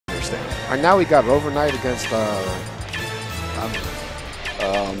interesting. Right now we got Roverknight against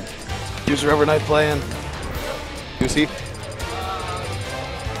Who's Roverknight playing? Who's he?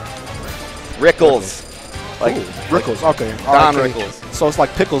 Rickles. Like Rickles. Okay. Don Okay. Rickles. So it's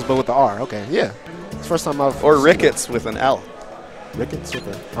like pickles, but with the R. Okay. Yeah. It's the first time I've Or seen Rickets with an L. it. Rickets with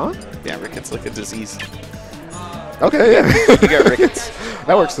a huh? Yeah, Rickets like a disease. Okay. Yeah. You got Rickets.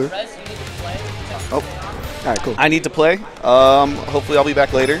 That works too. Oh, All right. Cool. I need to play. Hopefully I'll be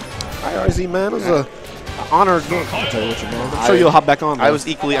back later. All right, RZ, man. It was an honor doing commentary with you, man. I'm sure you'll hop back on. I was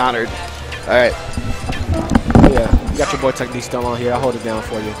equally honored. All right. Yeah, you got your boy Technique still on here. I'll hold it down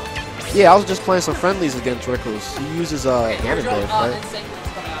for you. Yeah, I was just playing some friendlies against Rickles. He uses Ganon, right?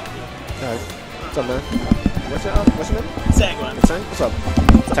 Alright. What's up, man? What's your name? Sanguine. Sang? What's up?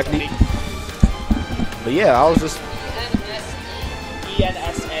 Technique. But yeah, I was just...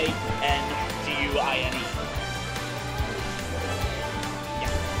 ENSANGUINE. Yeah.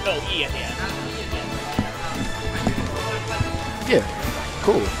 No, E at the end. Yeah,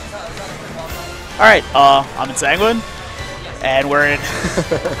 cool. Alright, I'm in Sanguine. And we're in...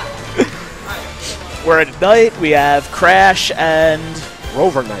 we're at night. We have Crash and...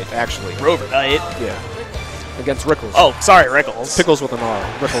 Roverknight, actually. Roverknight. Yeah. Against Rickles. Oh, sorry, Rickles. Pickles with an R.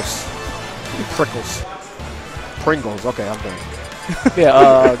 Rickles. Prickles. Pringles. Okay, I'm done.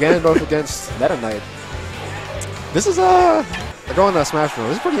 Yeah, Ganondorf against Meta Knight. This is, they're going to Smash Bros.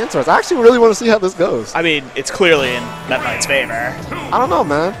 This is pretty interesting. I actually really want to see how this goes. I mean, it's clearly in Meta Knight's favor. I don't know,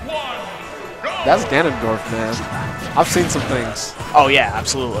 man. That's Ganondorf, man. I've seen some things. Oh, yeah,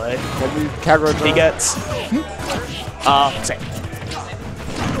 absolutely. He gets... same.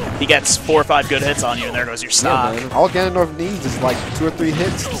 He gets 4 or 5 good hits on you, and there goes your stock. Yeah, man. All Ganondorf needs is like 2 or 3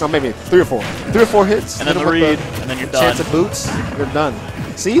 hits. So maybe 3 or 4. 3 or 4 hits. And then the read, and then you're done. Chance of boots, you're done.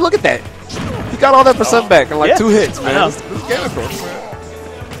 See, look at that. He got all that percent back in like 2 hits, man. This Ganondorf, man.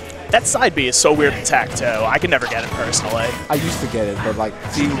 That side B is so weird to tech, too. I can never get it personally. I used to get it, but like,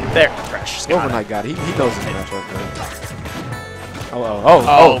 see, there, Crash. Roverknight got it. He knows his matchup, man.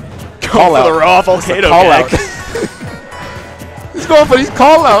 Oh. Call out. For the raw volcano call out. gag. He's going for these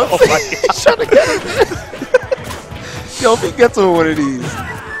call outs. Oh my God. He's trying to get him, man. Yo, if he gets him one of these,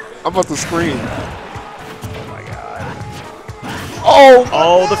 I'm about to scream. Oh my God.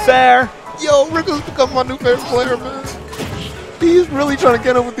 Oh, the fair. Yo, Rickles become my new favorite player, man. He's really trying to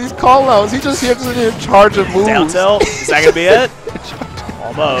get him with these call outs. He just here charging moves. Down tilt. Is that going to be it?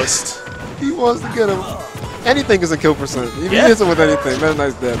 Almost. He wants to get him. Anything is a kill percent. If he hits him with anything, Meta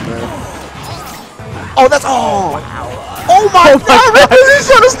Knight's dead, man. Oh, that's oh my God! Rickles, he's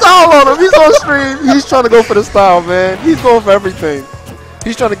trying to style on him. He's on stream. He's trying to go for the style, man. He's going for everything.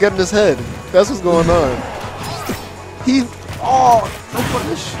 He's trying to get in his head. That's what's going on. No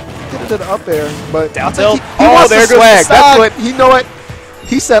punish. Get into the up air, but down tilt. He wants there the goes swag. the That's what. You know what?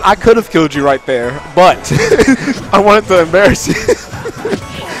 He said I could have killed you right there, but I wanted to embarrass you.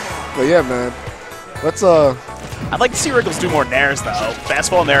 But yeah, man. Let's I'd like to see Rickles do more nairs though.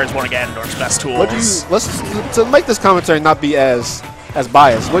 Fastball nair is one of Ganondorf's best tools. To make this commentary not be as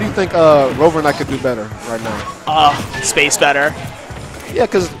biased. What do you think Roverknight could do better right now? Space better. Yeah,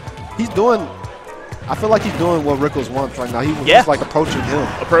 because he's doing. I feel like he's doing what Rickles wants right now. He's like approaching him.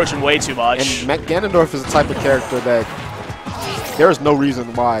 Approaching way too much. And Ganondorf is the type of character that there is no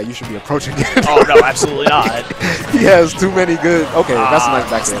reason why you should be approaching Ganondorf. Oh no, absolutely not. He has too many good. Okay, that's a nice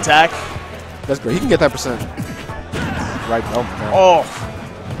back there. Attack. That's great. He can get that percent. Right. Oh my God. Oh.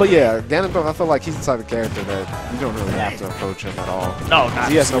 But yeah, Ganondorf, I feel like he's the type of character that you don't really have to approach him at all. No, not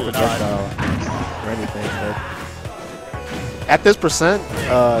he has no projectile or anything. But at this percent,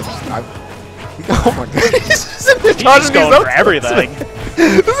 oh my God, he's just going for everything.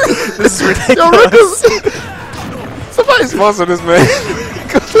 This is ridiculous. Somebody sponsor this man.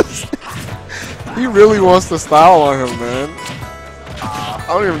 He really wants the style on him, man. I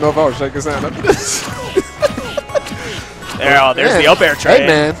don't even know if I would shake his hand after this. There's the up air train. Hey,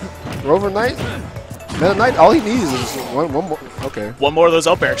 man. Roverknight? Meta Knight, all he needs is one more. Okay. One more of those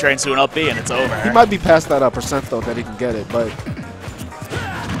up air trains to an up B and it's over. He might be past that percent, though, that he can get it, but...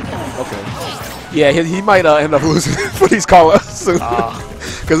 Okay. Yeah, he might end up losing for these call-outs soon.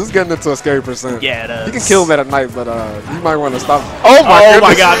 Because it's getting into a scary percent. Yeah, it is. He can kill Meta Knight, but he might want to stop. Oh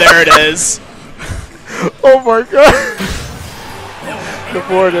my God, there it is. Oh my God. The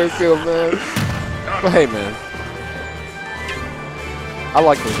forward air kill, man. But hey, man. I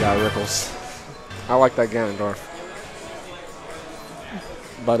like this guy, Rickles. I like that Ganondorf.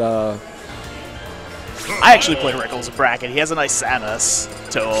 But, I actually played Rickles in bracket. He has a nice Samus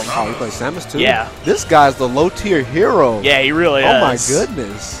to him. Oh, you play Samus too? Yeah. This guy's the low-tier hero. Yeah, he really is. Oh my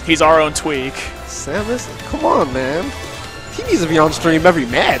goodness. He's our own tweak. Samus? Come on, man. He needs to be on stream every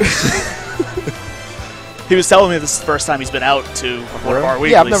match. He was telling me this is the first time he's been out to one of our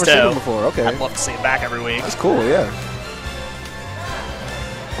weeklies, yeah, I've never seen too. him before. Okay. I'd love to see him back every week. That's cool, yeah.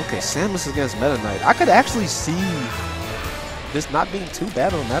 Okay, Samus against Meta Knight. I could actually see this not being too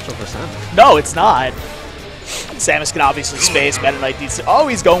bad of a matchup for Samus. No, it's not. Samus can obviously space. Meta Knight needs to... Oh,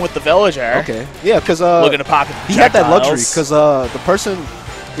 he's going with the Villager. Okay. Yeah, because looking to pocket he had that luxury because the person,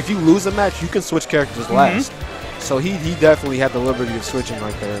 if you lose a match, you can switch characters last. So he definitely had the liberty of switching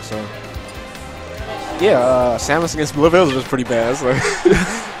right there. So yeah, Samus against Blue Villager was pretty bad. So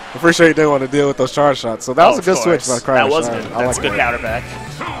I'm pretty sure he didn't want to deal with those charge shots. So that was a good switch by Cryo. That was good. That's a good counter back.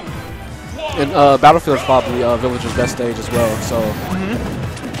 And Battlefield's probably Villager's best stage as well. So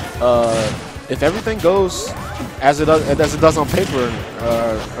if everything goes as it does on paper,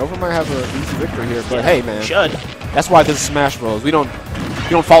 Rover might have an easy victory here. But hey, man, should. That's why this is Smash Bros. We don't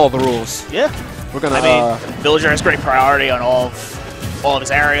follow the rules. Yeah. We're gonna. I mean, Villager has great priority on all of his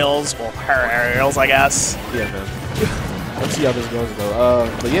aerials, well, her aerials, I guess. Yeah, man. Let's see how this goes though.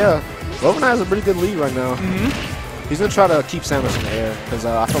 But yeah, Roverknight has a pretty good lead right now. He's gonna try to keep Samus in the air because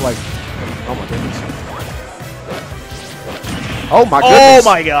I feel like. Oh my goodness. Oh my goodness. Oh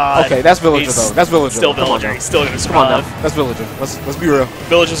my god. Okay, that's Villager though. That's Villager. Still Villager. He's still gonna Come on survive. now. That's Villager. Let's be real.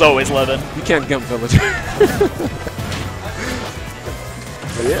 Villager's always living. You can't get him, Villager.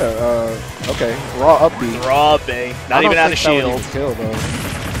 But yeah, okay. Raw up B. Raw B. Not even out of shield. Kill, though.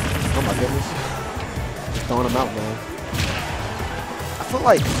 Oh my goodness. Just throwing him out, man. I feel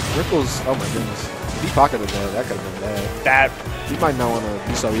like Rickles. Oh my goodness. If he pocketed that, that could have been bad. He might not want to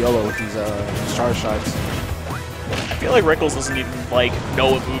be so YOLO with these charge shots. I feel like Rickles doesn't even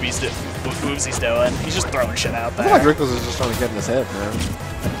know what moves he's doing. He's just throwing shit out there. I feel like Rickles is just trying to get in his head, man.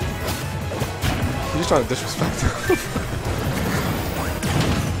 He's just trying to disrespect him.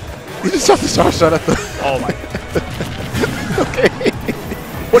 He just shot the charge shot at the... Oh my god. Okay.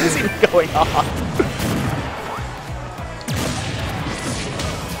 What is even going on?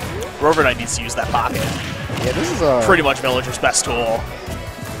 Roverknight needs to use that pocket. Yeah, this is pretty much Villager's best tool.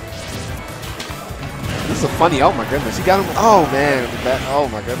 This is a funny... Oh my goodness. He got him... Oh man. Oh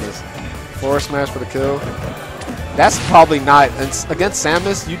my goodness. Forward smash for the kill. That's probably not... Against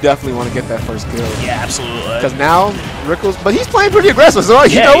Samus, you definitely want to get that first kill. Yeah, absolutely. Because now, Rickles... But he's playing pretty aggressive, so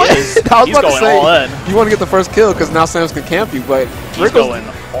you know what? I was about to say, all in. You want to get the first kill because now Samus can camp you, but Rickles...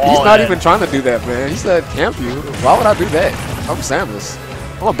 He's not even trying to do that, man. He said camp you. Why would I do that? I'm Samus.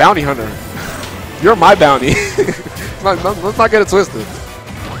 I'm a bounty hunter. You're my bounty. Let's not get it twisted.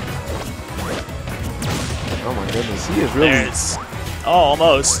 Oh my goodness, he is really... Oh,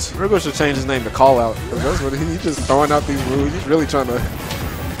 almost. Rickles should change his name to Call Out. That's what he's just throwing out these moves. He's really trying to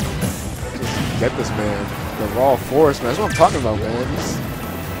just get this man. The raw force, man. That's what I'm talking about, man.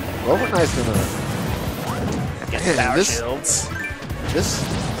 Roverknight's gonna get the power shields. This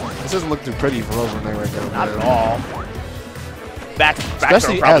doesn't look too pretty for Roverknight right now. Not at all.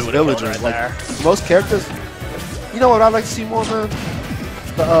 Especially as villagers, right most characters. You know what I'd like to see more, man?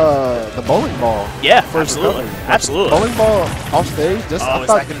 The bowling ball. Yeah, absolutely. Absolutely. Bowling ball off stage. Just, is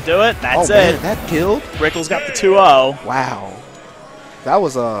that going to do it? That's it. Man, that killed. Rickles got the 2-0. Wow. That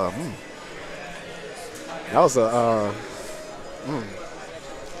was a... That was a...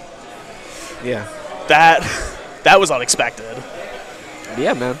 Yeah. That was unexpected.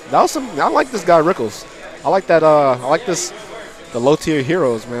 Yeah, man. That was some... I like this guy, Rickles. I like that... I like this... The low-tier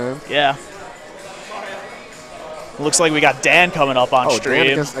heroes, man. Yeah. Looks like we got Dan coming up on stream.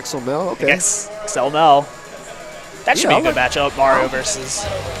 Dan against XLML? Okay. Against XLML. That should be a good matchup, Mario versus...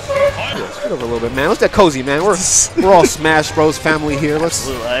 Yeah, scoot over a little bit, man. Let's get cozy, man. We're all Smash Bros. Family here.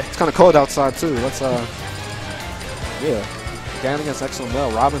 Absolutely. It's kind of cold outside, too. Let's, yeah. Dan against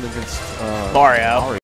XLML. Robin against... Mario.